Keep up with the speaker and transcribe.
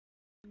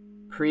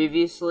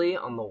Previously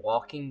on The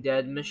Walking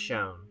Dead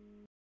Michonne.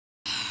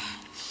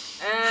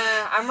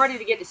 I'm ready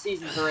to get to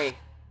season 3.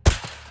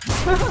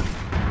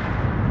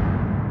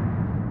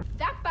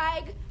 That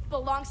bag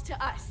belongs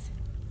to us.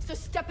 So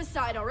step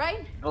aside,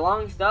 alright?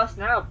 Belongs to us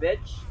now,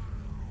 bitch.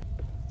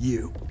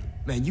 You.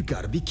 Man, you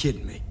gotta be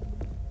kidding me.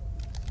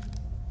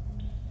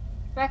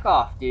 Back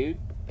off, dude.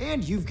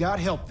 And you've got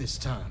help this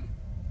time.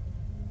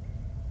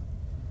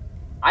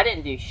 I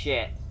didn't do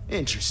shit.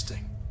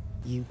 Interesting.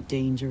 You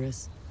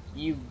dangerous.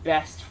 You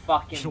best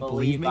fucking You don't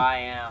believe believe me? I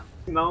am.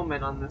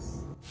 Moment on this.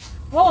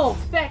 Oh,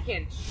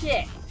 feckin'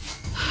 shit.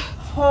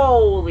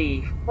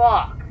 Holy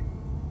fuck.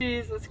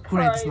 Jesus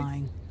Greg's Christ.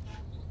 lying.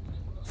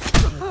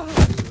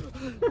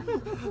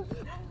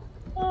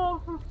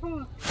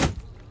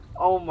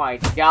 Oh my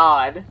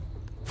god.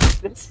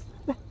 This...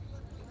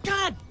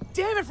 God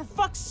damn it, for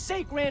fuck's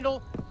sake,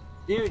 Randall!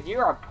 Dude,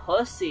 you're a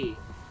pussy.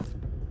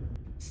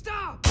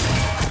 Stop!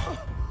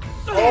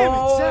 Damn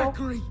Oh. it,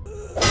 Zachary!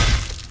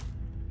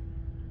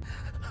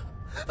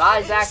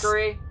 Bye,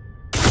 Zachary.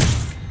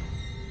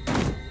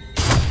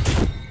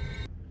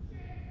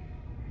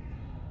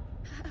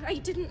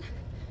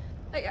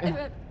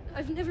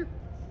 I've never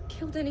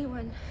killed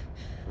anyone.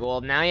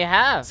 Well, now you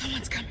have.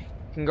 Someone's coming.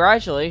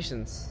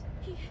 Congratulations.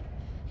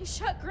 He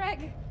shot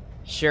Greg.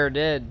 Sure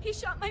did. He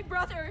shot my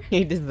brother.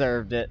 He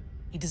deserved it.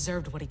 He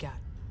deserved what he got.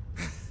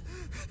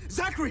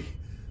 Zachary!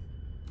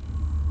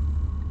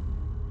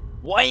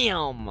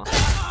 Wham!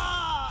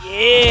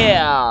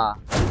 Yeah!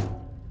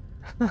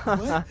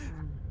 What?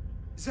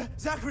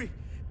 Zachary!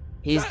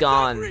 He's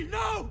gone. Zachary,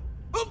 no!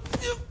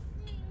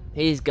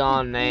 He's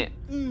gone, Nate.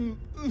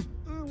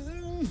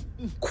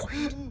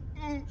 Quiet,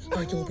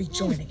 or you'll be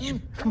joining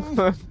him.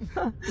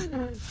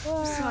 I'm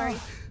sorry.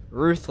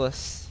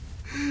 Ruthless.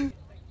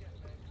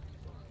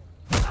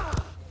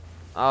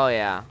 Oh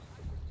yeah.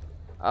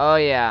 Oh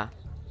yeah.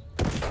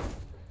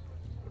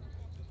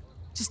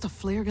 Just a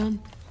flare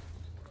gun?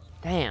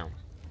 Damn.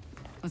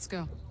 Let's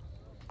go.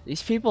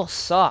 These people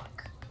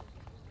suck.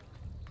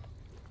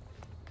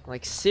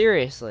 Like,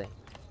 seriously.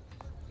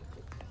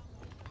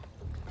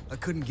 I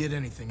couldn't get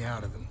anything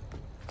out of him.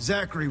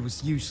 Zachary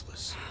was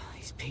useless.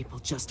 These people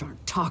just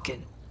aren't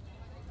talking.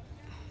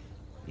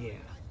 Yeah.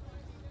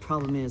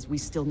 Problem is, we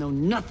still know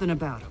nothing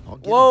about him. I'll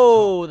get him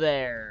Whoa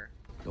there.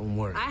 talk. Don't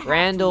worry.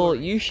 Randall,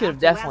 you should have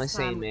definitely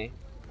seen me.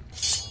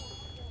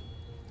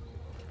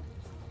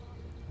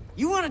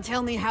 You want to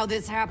tell me how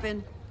this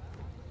happened?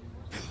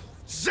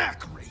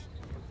 Zachary!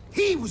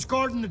 He was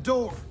guarding the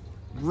door.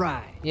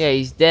 Right. Yeah,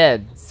 he's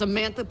dead.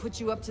 Samantha put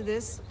you up to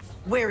this?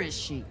 Where is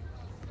she?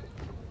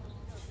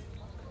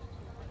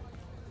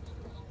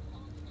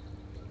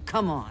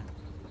 Come on.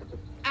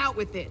 Out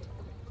with it.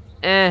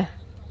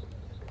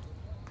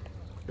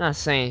 Not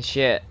saying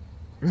shit.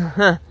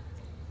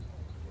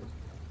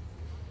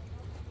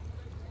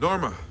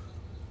 Norma,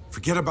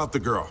 forget about the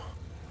girl.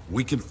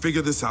 We can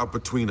figure this out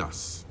between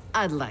us.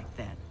 I'd like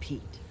that,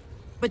 Pete.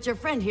 But your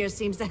friend here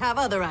seems to have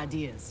other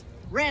ideas.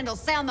 Randall,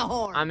 sound the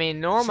horn. I mean,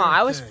 Norma, Sure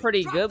I was thing.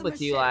 pretty Drop good the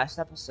with you machete. last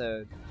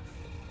episode.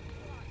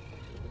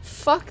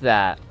 Fuck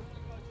that.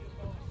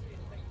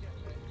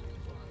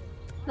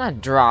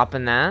 Not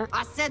dropping that.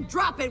 I said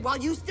drop it while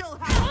you still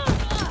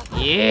have it.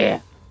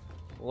 Yeah.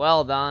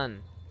 Well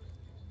done.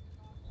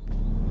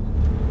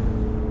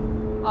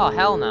 Oh,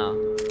 hell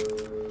no.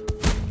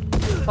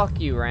 Fuck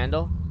you,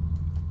 Randall.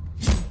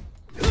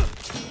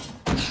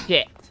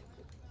 Shit.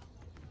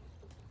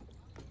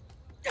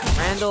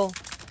 Randall,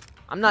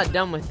 I'm not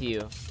done with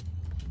you.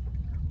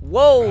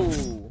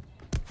 Whoa!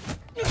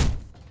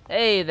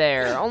 Hey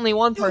there. Only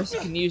one person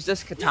can use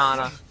this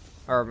katana.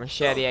 Or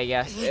machete, I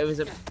guess. It was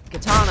a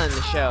katana in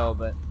the show,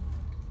 but...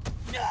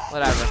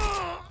 whatever.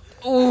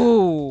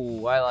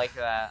 Ooh, I like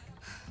that.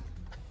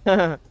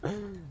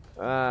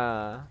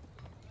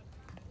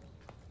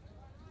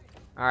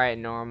 Alright,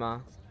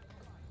 Norma.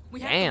 We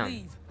have to Damn,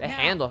 leave. they now.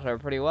 handled her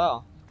pretty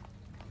well.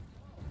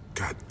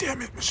 God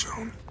damn it,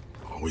 Michonne.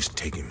 Always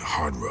taking the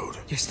hard road.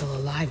 You're still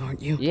alive,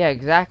 aren't you? Yeah,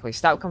 exactly.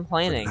 Stop For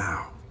complaining.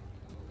 now.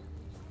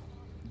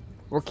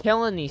 We're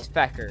killing these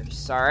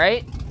feckers,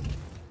 alright?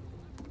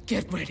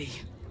 Get ready.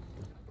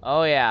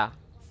 Oh yeah.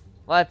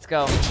 Let's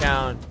go,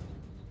 Michonne.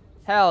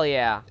 Hell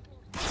yeah.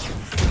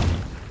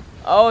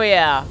 Oh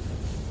yeah.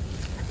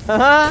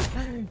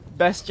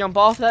 Best jump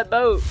off that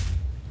boat.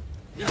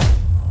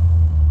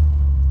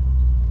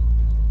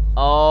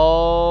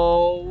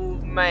 Oh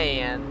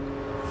man.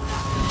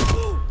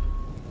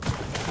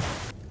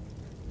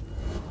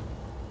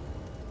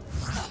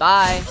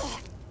 Bye.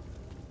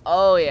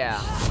 Oh yeah.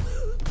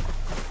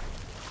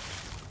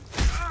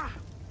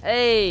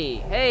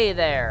 Hey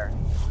there.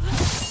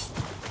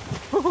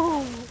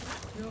 You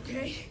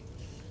okay?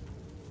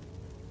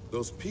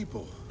 Those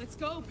people. Let's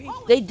go, Pete.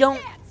 They don't.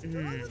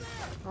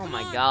 Oh Come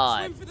my on, god.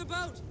 Swim for the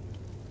boat.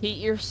 Pete,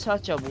 you're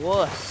such a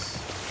wuss.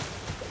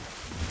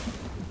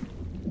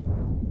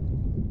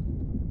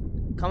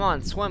 Come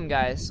on, swim,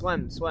 guys.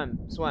 Swim.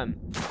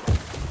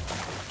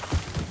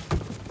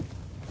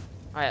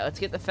 Alright, let's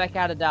get the feck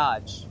out of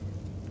Dodge.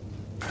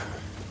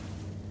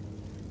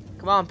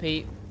 Come on,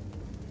 Pete.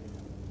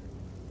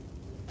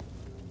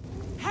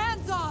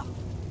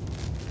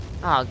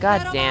 Oh,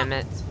 god damn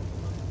it.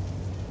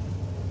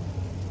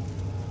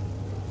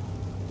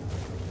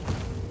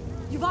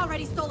 You've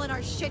already stolen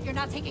our shit. You're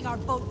not taking our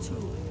boat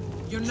too.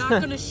 You're not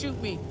gonna shoot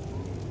me.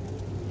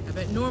 I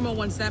bet Norma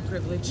wants that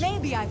privilege.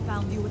 Maybe I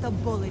found you with a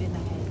bullet in the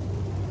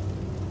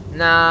head.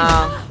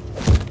 No.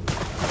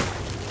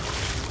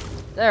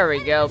 There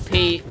we go,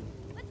 Pete.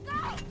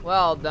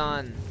 Well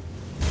done.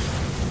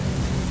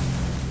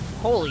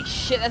 Holy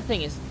shit, that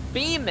thing is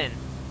beaming.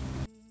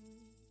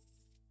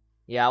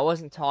 Yeah, I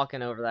wasn't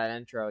talking over that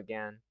intro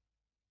again.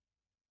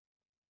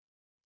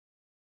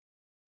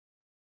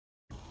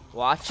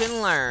 Watch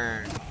and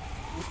learn.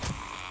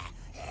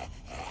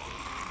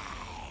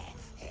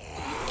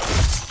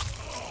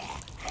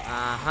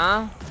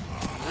 Uh-huh.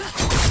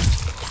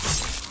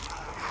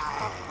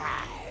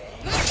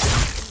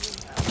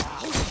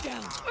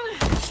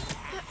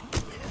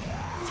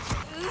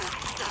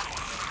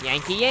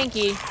 Yankee,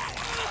 Yankee.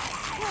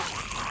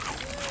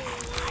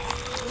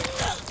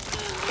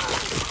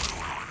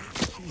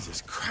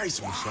 Jesus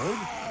Christ,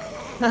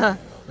 Michonne.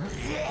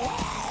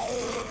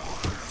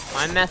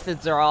 My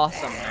methods are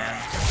awesome,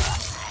 man.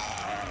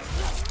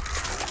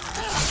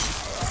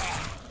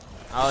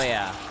 Oh,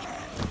 yeah.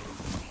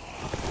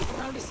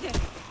 Around his head.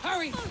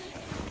 Hurry!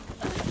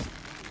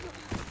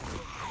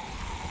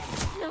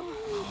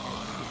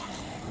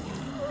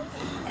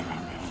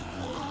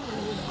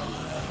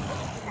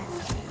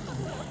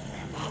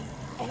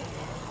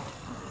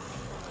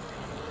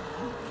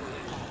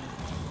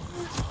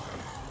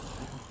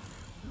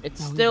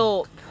 It's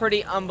still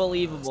pretty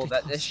unbelievable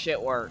that this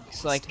shit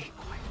works. Like,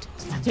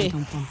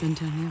 Don't bump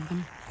into any of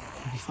them.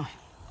 We'll be fine.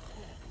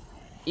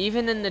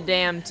 even in the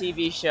damn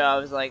TV show, I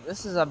was like,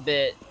 this is a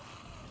bit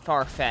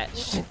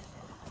far-fetched.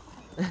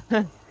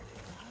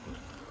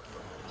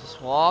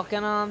 Just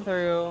walking on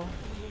through.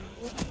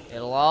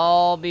 It'll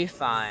all be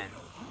fine.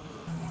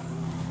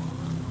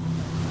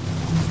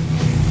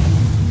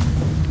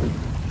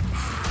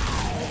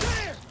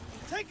 There!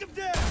 Take him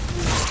down!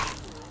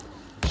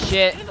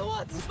 Shit.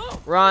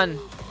 Run.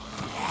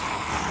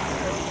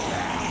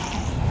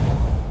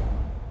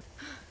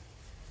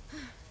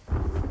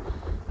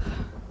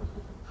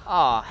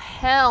 Oh,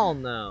 hell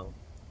no.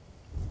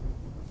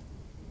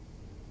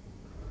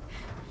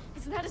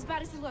 It's not as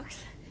bad as it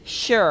looks.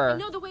 Sure. I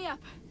know the way up.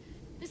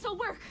 This'll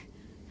work.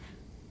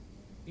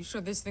 You sure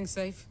this thing's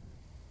safe?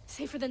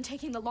 Safer than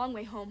taking the long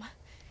way home.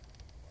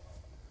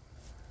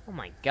 Oh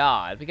my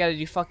god. We gotta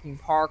do fucking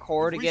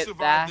parkour If to we get survive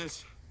back.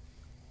 this,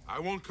 I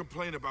won't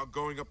complain about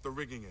going up the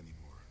rigging anymore.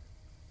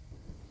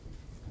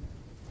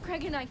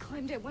 Craig and I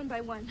climbed it one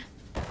by one.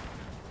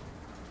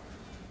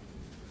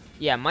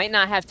 Yeah, might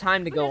not have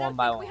time to But go I don't one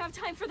by think one. we have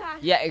time for that.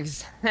 Yeah,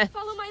 exactly.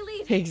 Follow my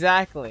lead.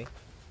 Exactly.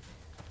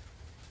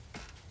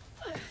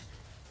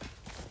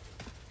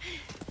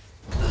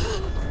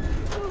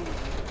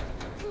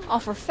 Oh,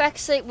 for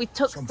feck's sake, we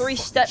took Some 3 fucking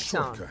steps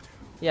on. shortcut.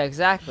 Yeah,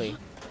 exactly.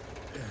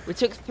 We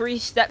took 3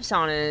 steps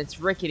on it and it's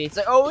rickety. It's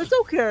like, oh, it's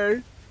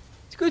okay.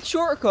 It's a good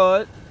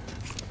shortcut.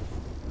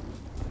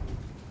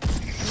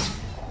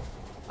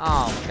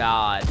 Oh,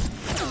 God.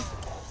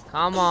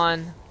 Come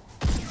on.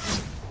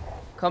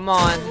 Come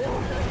on.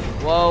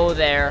 Whoa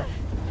there.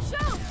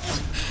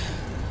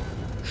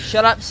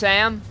 Shut up,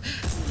 Sam.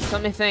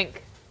 Let me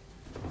think.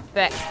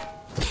 Feck.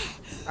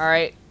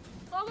 Alright.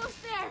 Almost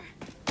there.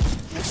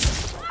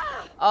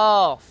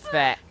 Oh,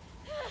 feck.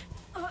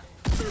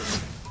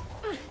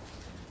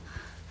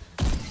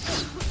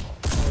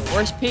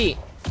 Where's Pete?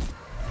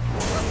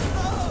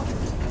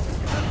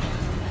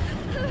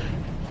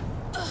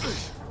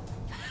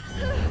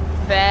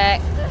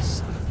 Feck.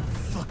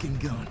 Fucking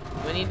gun.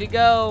 We need to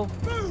go.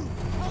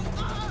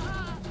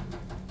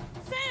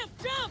 Sam,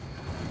 jump!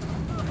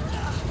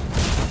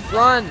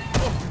 Run.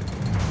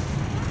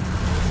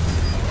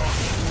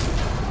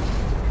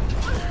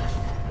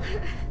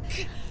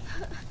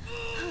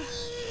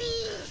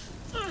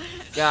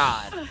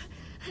 God.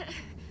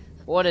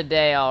 What a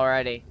day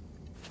already.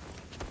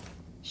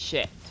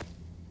 Shit.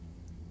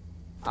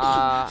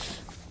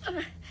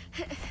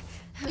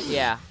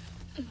 Yeah.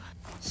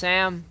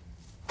 Sam,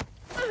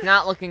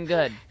 not looking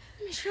good.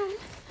 Michonne.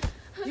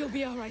 You'll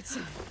be alright,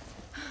 Sam.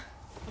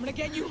 I'm gonna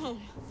get you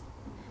home.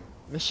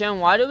 Michonne,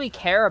 why do we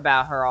care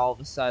about her all of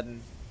a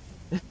sudden?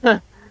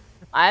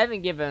 I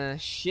haven't given a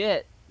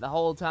shit the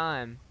whole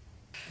time.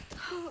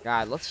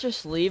 God, let's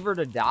just leave her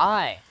to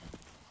die.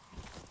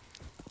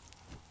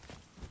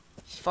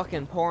 She's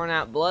fucking pouring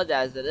out blood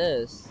as it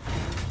is.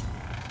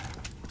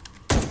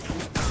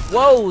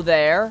 Whoa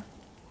there.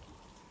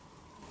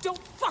 Don't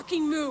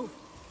fucking move!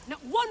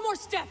 Not one more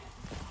step!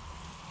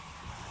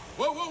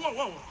 Whoa, whoa, whoa,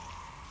 whoa!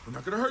 We're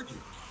not gonna hurt you.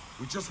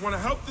 We just want to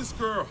help this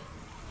girl.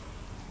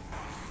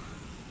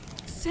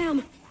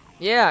 Sam!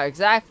 Yeah,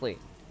 exactly.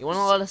 You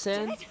wanna let us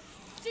in?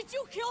 Did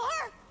you kill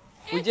her?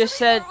 We Answer just me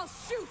said- or I'll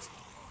shoot!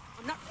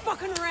 I'm not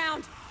fucking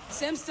around.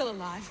 Sam's still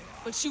alive,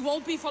 but she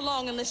won't be for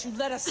long unless you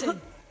let us in.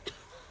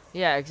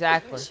 Yeah,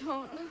 exactly.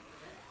 Michonne.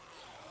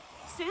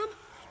 Sam?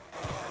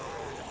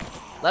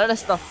 Let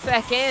us the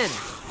feck in.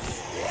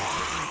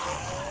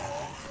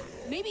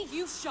 Maybe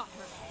you shot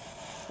her.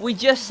 We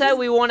just said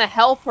we want to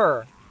help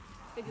her.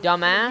 Maybe we'll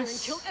come in here and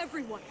Dumbass. kill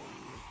everyone.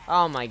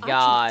 Oh my I can't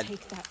god.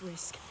 take that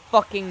risk.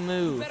 Fucking You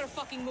move. better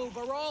fucking move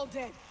or we're all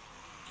dead.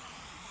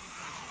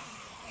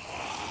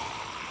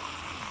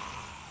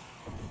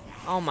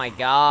 Oh my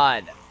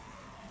god.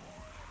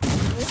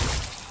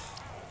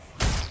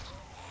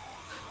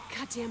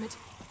 God damn it.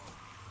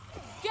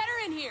 Get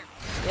her in here.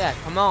 Yeah,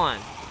 come on.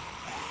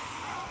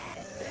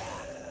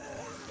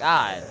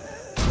 God.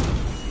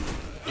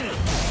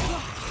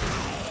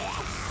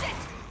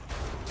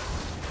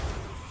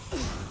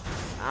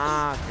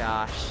 Ah,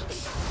 gosh.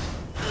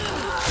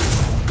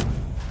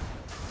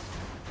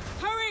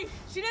 Hurry!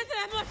 She doesn't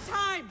have much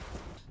time.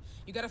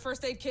 You got a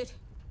first aid kit?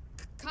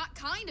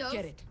 Kind of.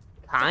 Get it.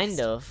 Kind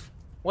of.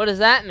 What does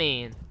that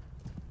mean?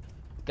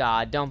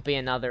 God, don't be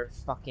another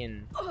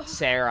fucking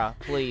Sarah,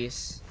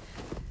 please.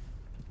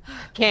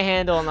 Can't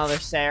handle another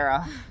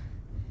Sarah.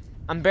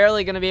 I'm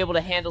barely gonna be able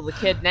to handle the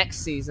kid next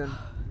season.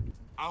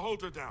 I'll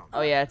hold her down.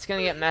 Oh yeah, it's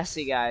gonna get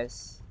messy,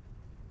 guys.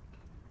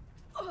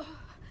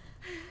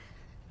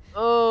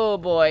 Oh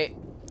boy.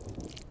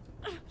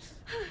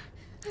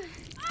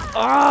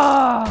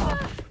 Oh!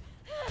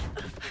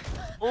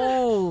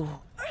 Ooh.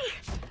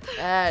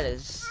 That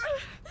is...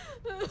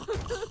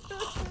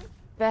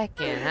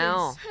 Feckin'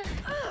 hell.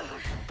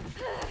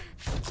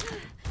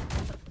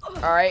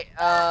 Alright,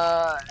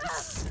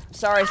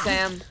 sorry,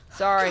 Sam.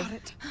 Sorry.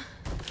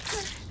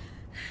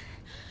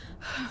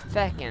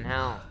 Feckin'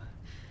 hell.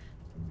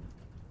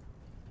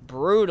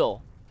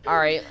 Brutal.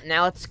 Alright,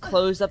 now let's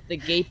close up the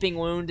gaping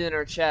wound in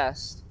her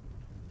chest.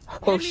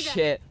 Oh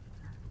shit.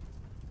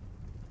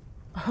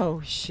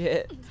 Oh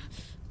shit.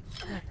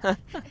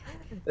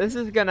 This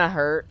is gonna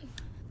hurt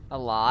a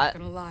lot.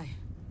 Not gonna lie.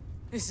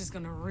 This is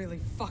gonna really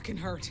fucking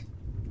hurt.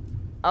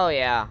 Oh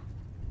yeah.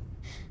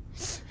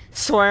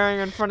 Swearing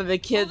in front of the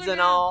kids Hold her and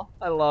down. all.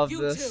 I love You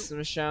this, too.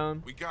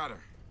 Michonne. We got her.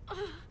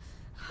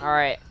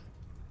 Alright.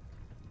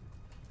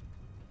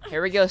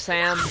 Here we go,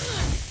 Sam.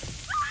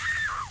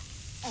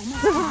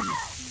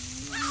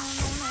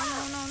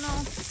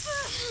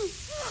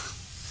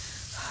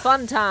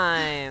 Fun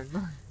time.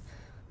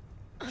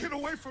 Get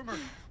away from her.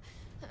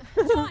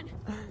 John!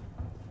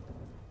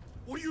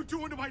 What are you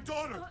doing to my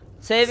daughter?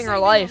 Saving her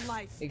Saving life. her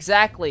life.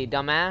 Exactly,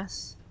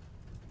 dumbass.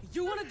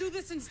 You wanna do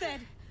this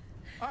instead?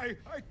 I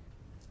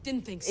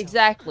Didn't think so.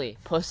 Exactly,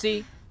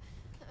 pussy.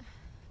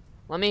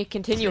 Let me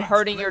continue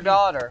hurting your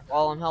daughter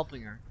while I'm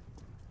helping her.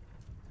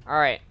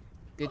 Alright.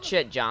 Good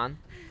shit, John.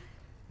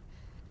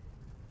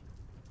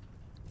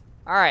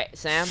 Alright,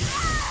 Sam.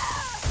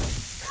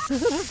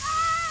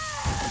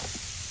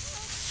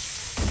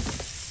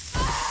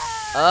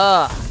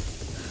 Ugh.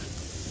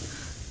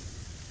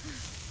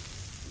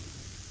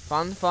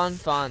 Fun, fun,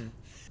 fun.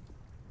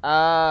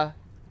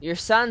 Your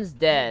son's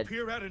dead.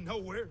 appear out of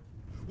nowhere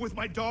with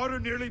my daughter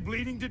nearly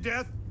bleeding to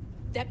death.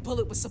 That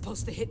bullet was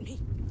supposed to hit me.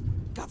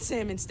 Got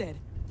Sam instead.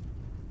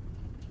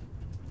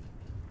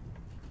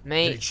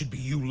 Mate, It should be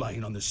you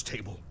lying on this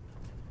table.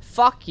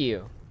 fuck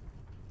you.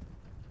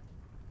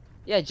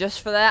 Yeah, just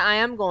for that, I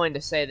am going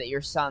to say that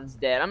your son's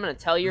dead. I'm gonna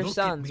tell your Look at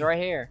son's me.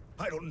 right here.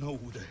 I don't know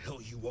who the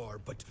hell you are,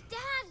 but Dad?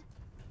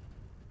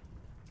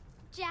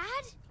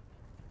 Dad?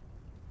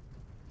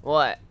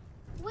 What?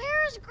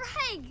 Where's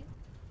Greg?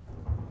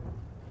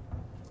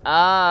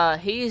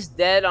 He's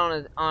dead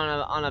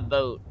on a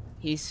boat.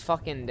 He's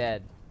fucking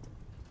dead.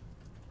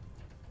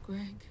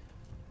 Greg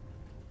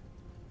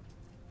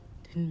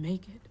didn't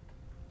make it.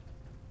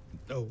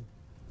 no.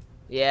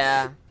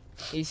 Yeah,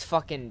 he's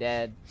fucking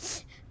dead.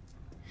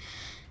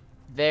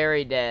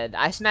 Very dead.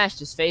 I smashed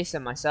his face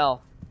in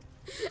myself.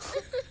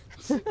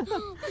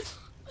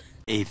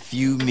 A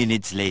few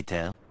minutes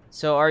later.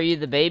 So are you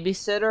the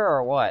babysitter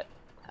or what?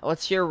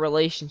 What's your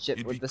relationship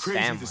You'd with be this crazy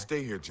family? to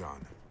stay here,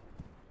 John.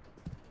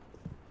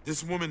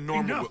 This woman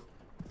Norma Enough. will...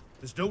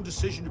 There's no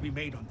decision to be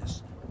made on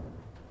this.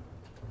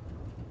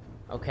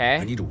 I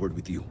Okay. need a word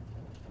with you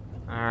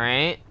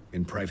Alright.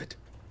 in private.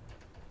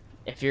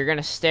 If you're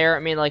gonna stare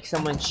at me like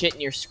someone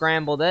shitting your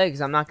scrambled eggs,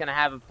 I'm not gonna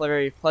have a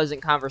very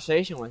pleasant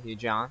conversation with you,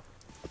 John.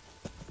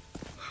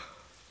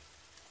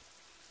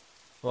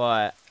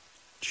 What?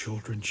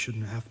 Children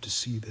shouldn't have to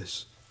see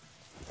this.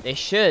 They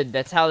should.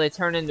 That's how they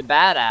turn into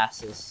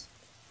badasses.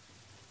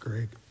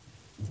 Greg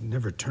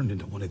never turned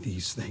into one of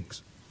these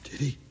things, did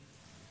he?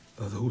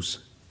 Those...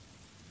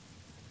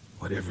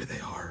 whatever they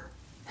are.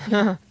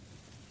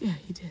 Yeah,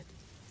 he did.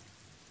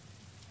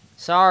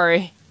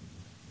 Sorry.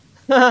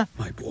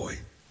 My boy.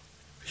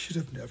 I should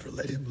have never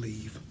let him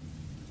leave.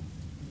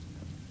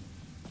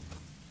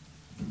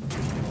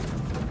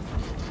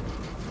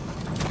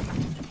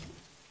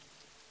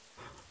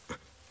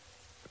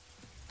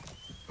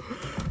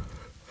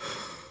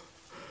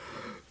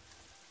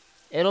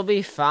 It'll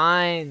be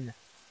fine.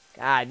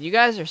 God, you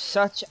guys are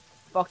such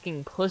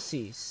fucking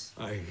pussies.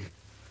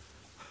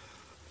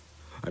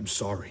 I'm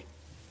sorry.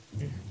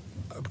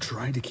 I'm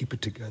trying to keep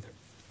it together.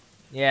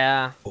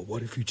 Yeah. But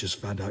what if you just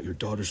found out your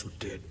daughters were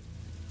dead?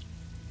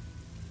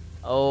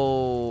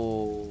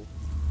 Oh.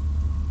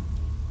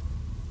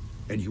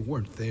 And you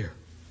weren't there?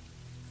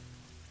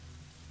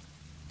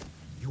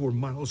 you were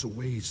miles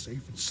away,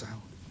 safe and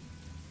sound,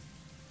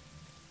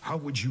 how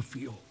would you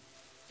feel?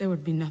 There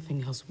would be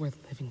nothing else worth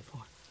living for.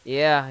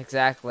 Yeah,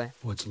 exactly.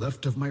 What's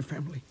left of my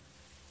family?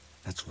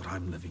 That's what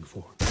I'm living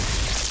for.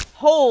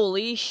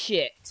 Holy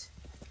shit.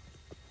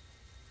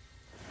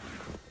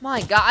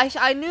 My god,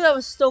 I knew that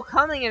was still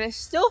coming and it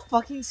still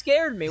fucking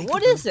scared me.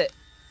 What is it?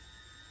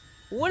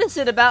 What is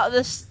it about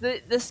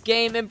this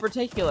game in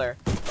particular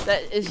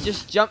that is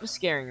just jump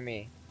scaring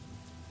me?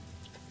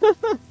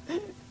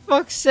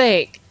 Fuck's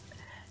sake.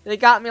 They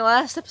got me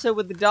last episode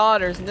with the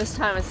daughters, and this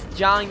time it's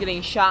John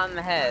getting shot in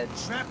the head.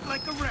 Trapped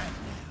like a rat.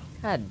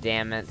 God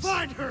damn it.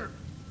 Find her.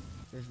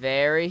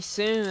 Very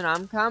soon,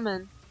 I'm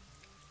coming.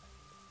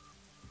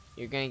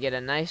 You're gonna get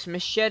a nice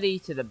machete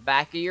to the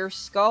back of your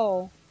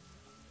skull.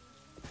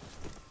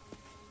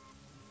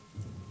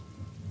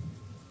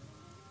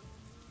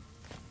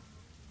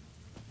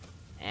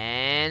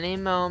 Any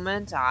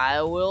moment,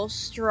 I will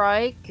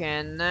strike,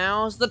 and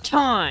now's the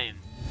time.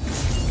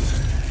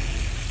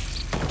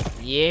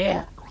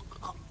 Yeah.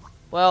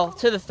 Well,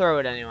 to the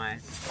throat anyway.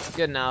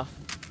 Good enough.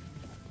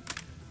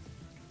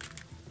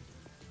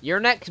 You're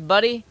next,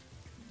 buddy.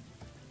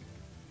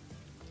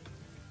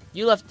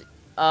 You left...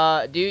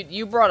 dude,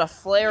 you brought a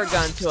flare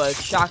gun to a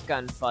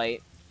shotgun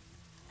fight.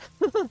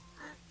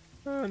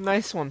 Oh,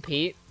 nice one,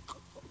 Pete.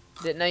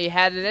 Didn't know you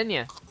had it in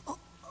you.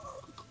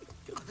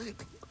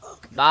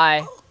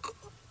 Bye.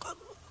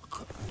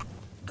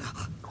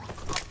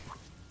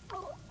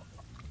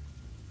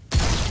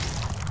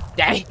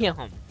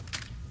 Damn.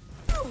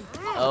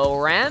 Oh,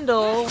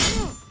 Randall.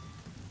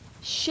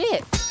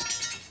 Shit.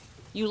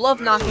 You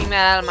love knocking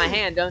that out of my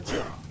hand, don't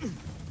you?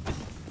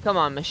 Come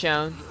on,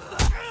 Michonne.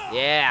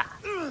 Yeah.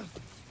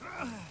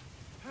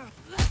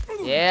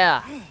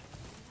 Yeah.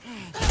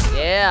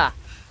 Yeah.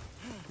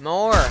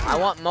 More. I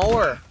want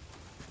more.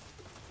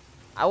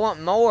 I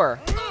want more.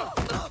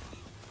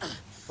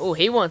 Oh,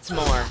 he wants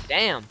more.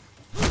 Damn.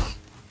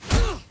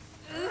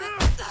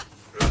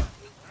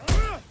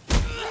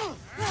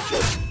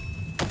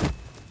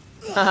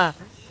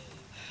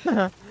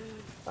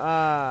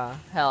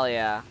 Hell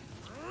yeah.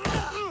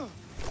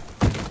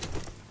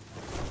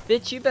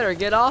 Bitch, you better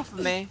get off of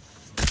me.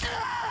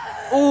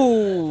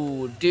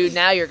 Ooh, dude,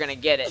 now you're gonna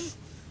get it.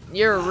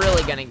 You're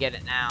really gonna get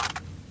it now.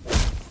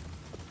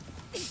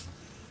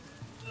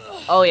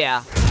 Oh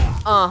yeah.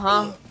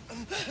 Uh-huh.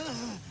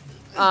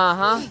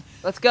 Uh-huh.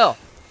 Let's go.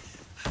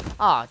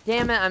 Aw, oh,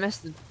 damn it, I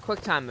missed the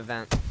quick time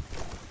event.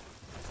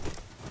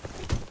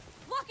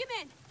 Lock him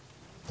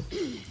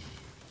in.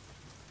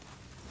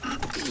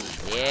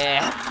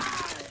 Yeah.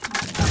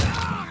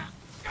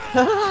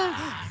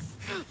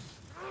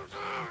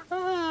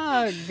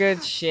 Ah,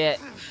 good shit.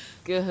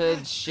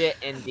 Good shit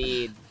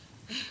indeed.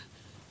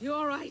 You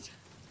all right?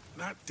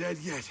 Not dead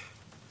yet.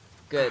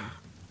 Good.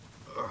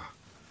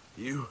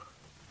 You?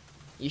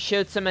 You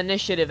showed some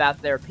initiative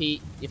out there,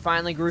 Pete. You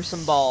finally grew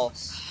some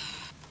balls.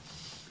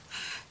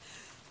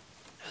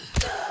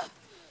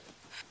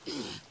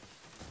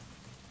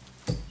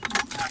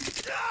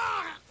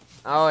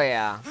 Oh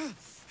yeah.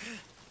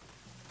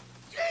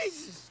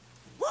 Jesus!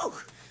 Whoa!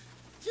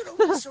 You don't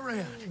mess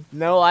around.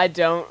 No, I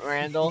don't,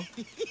 Randall.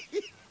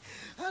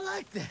 I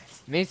like that.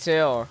 Me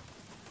too.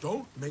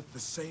 Don't make the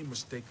same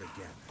mistake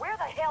again. Where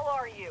the hell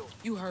are you?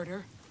 You heard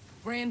her.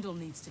 Randall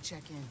needs to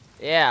check in.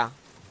 Yeah.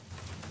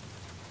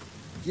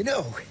 You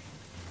know,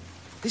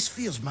 this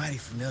feels mighty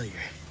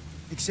familiar.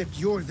 Except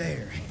you're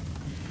there,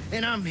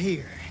 and I'm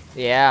here.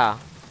 Yeah.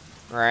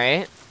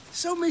 Right?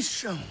 So, Miss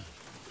Michonne,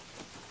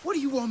 what do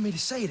you want me to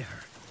say to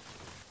her?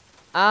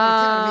 On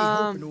account of me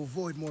hoping to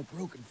avoid more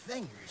broken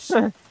fingers.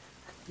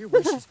 Your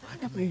wish is my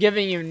I'm command.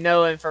 giving you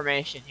no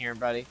information here,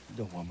 buddy.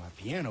 Don't want my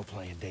piano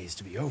playing days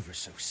to be over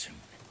so soon.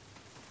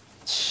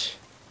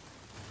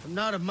 I'm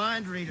not a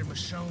mind reader,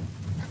 Michonne.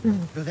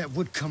 Though that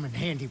would come in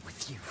handy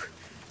with you.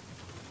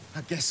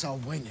 I guess I'll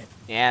wing it.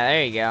 Yeah,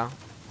 there you go.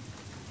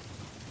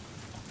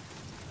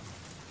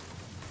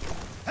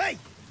 Hey!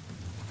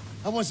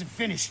 I wasn't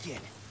finished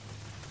yet.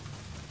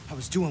 I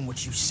was doing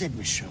what you said,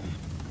 Michonne.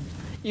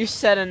 You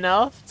said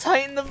enough?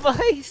 Tighten the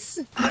vice.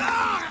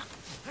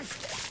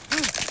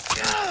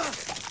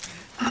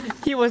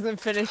 He wasn't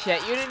finished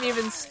yet. You didn't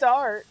even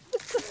start.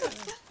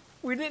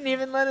 We didn't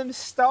even let him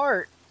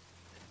start.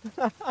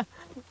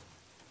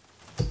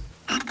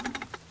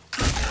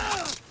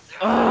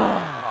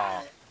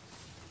 Oh.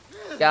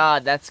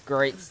 God, that's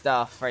great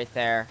stuff right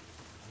there.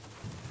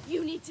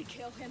 You need to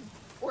kill him,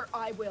 or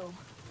I will.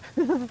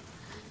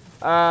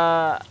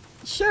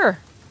 Sure.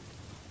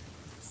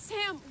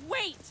 Sam,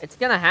 wait! It's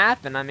gonna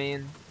happen, I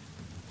mean.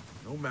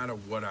 No matter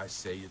what I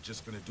say, you're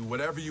just gonna do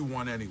whatever you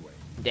want anyway.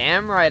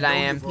 Damn right I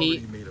You know am, you've Pete.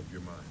 already made up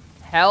your mind.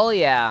 Hell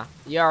yeah.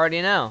 You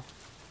already know.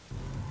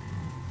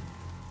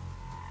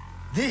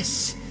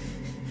 This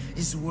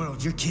is the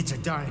world your kids are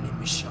dying in,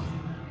 Michonne.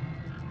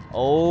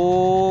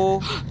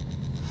 Oh.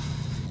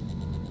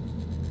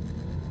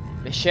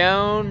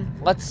 Michonne,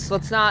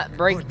 let's not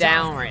break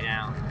down right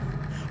now.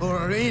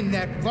 Or in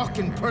that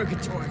fucking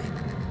purgatory.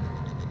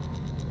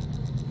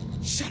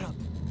 Shut up.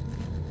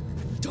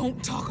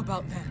 Don't talk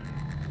about that.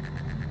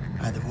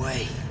 Either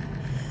way,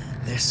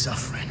 they're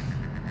suffering.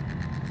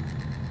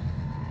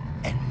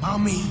 And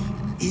Mommy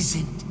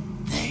isn't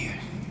there.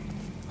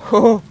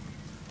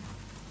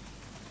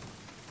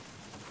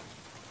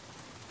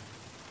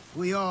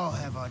 We all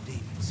have our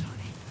demons,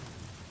 honey.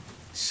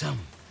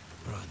 Some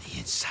are on the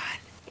inside.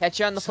 Catch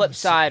you on the flip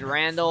side,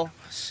 Randall.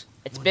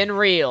 It's been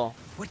real.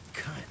 What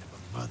kind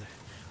of a mother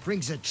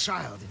brings a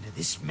child into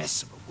this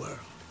mess of a world?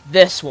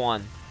 This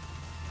one.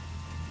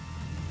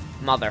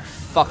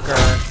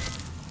 Motherfucker.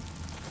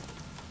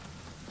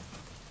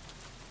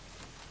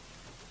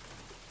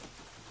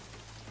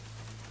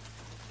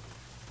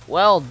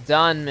 Well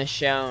done,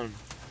 Michonne.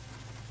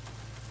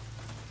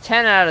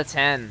 10 out of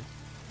 10.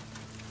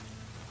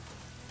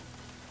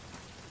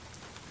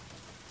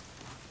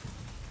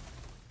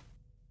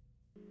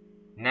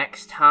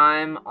 Next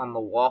time on the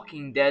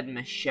Walking Dead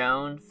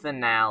Michonne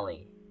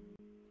finale.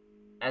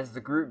 As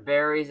the group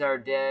buries our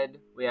dead,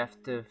 we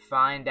have to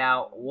find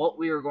out what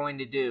we are going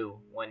to do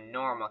when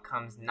Norma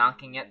comes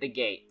knocking at the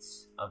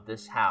gates of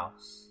this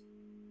house.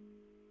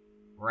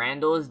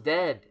 Randall is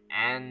dead,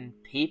 and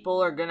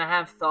people are gonna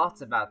have thoughts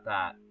about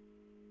that.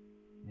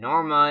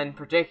 Norma, in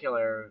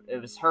particular,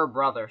 it was her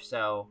brother,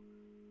 so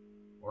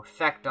we're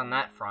fecked on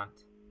that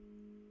front.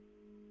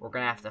 We're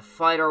gonna have to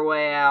fight our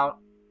way out.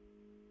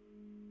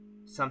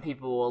 Some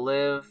people will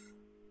live,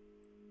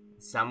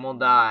 some will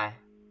die.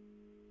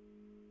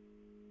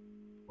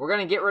 We're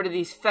gonna get rid of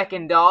these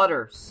feckin'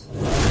 daughters.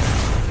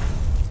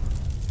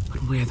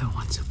 But we're the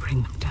ones who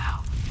bring them